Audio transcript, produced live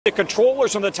The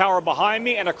controllers on the tower behind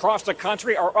me and across the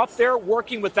country are up there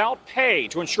working without pay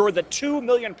to ensure that 2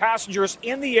 million passengers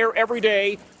in the air every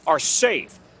day are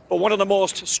safe. But one of the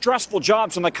most stressful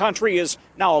jobs in the country is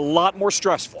now a lot more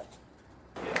stressful.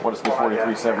 What is the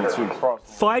 4372?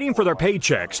 Fighting for their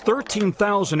paychecks,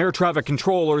 13,000 air traffic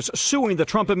controllers suing the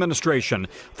Trump administration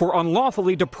for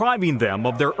unlawfully depriving them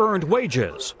of their earned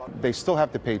wages. They still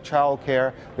have to pay child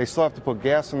care. They still have to put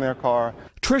gas in their car.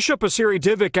 Trisha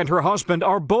Pasiri-Divick and her husband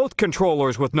are both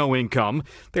controllers with no income.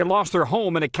 They lost their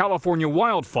home in a California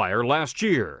wildfire last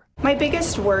year. My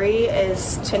biggest worry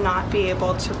is to not be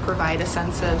able to provide a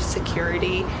sense of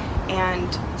security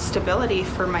and stability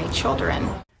for my children.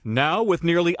 Now, with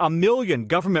nearly 1 million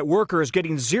government workers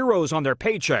getting zeros on their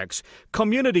paychecks,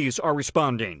 communities are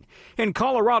responding. In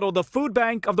Colorado, the Food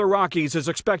Bank of the Rockies is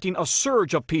expecting a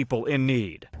surge of people in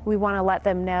need. We want to let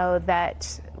them know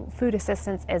that food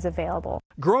assistance is available.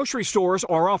 Grocery stores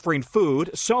are offering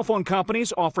food, cell phone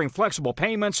companies offering flexible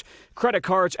payments, credit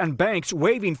cards and banks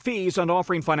waiving fees and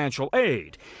offering financial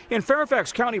aid. In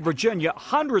Fairfax County, Virginia,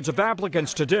 hundreds of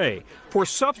applicants today for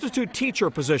substitute teacher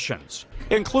positions,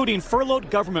 including furloughed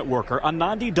government worker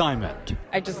Anandi Diamond.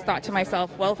 I just thought to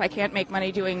myself, well, if I can't make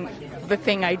money doing the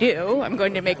thing I do, I'm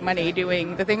going to make money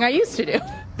doing the thing I used to do.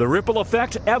 The ripple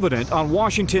effect evident on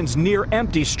Washington's near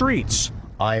empty streets.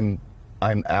 I'm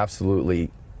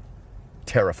absolutely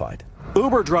terrified.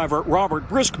 Uber driver Robert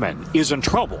Briskman is in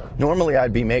trouble. Normally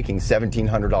I'd be making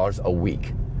 $1,700 a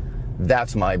week.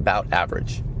 That's my about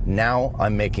average. Now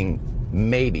I'm making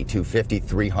maybe $250,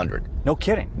 $300. No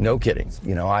kidding. No kidding.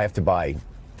 You know, I have to buy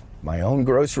my own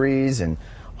groceries and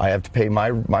I have to pay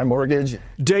my mortgage.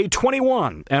 Day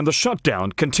 21 and the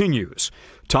shutdown continues.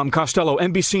 Tom Costello,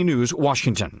 NBC News,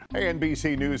 Washington. Hey,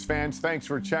 NBC News fans, thanks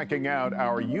for checking out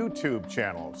our YouTube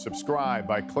channel. Subscribe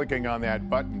by clicking on that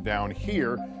button down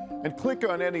here and click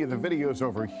on any of the videos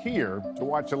over here to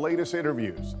watch the latest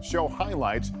interviews, show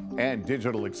highlights, and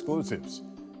digital exclusives.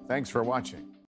 Thanks for watching.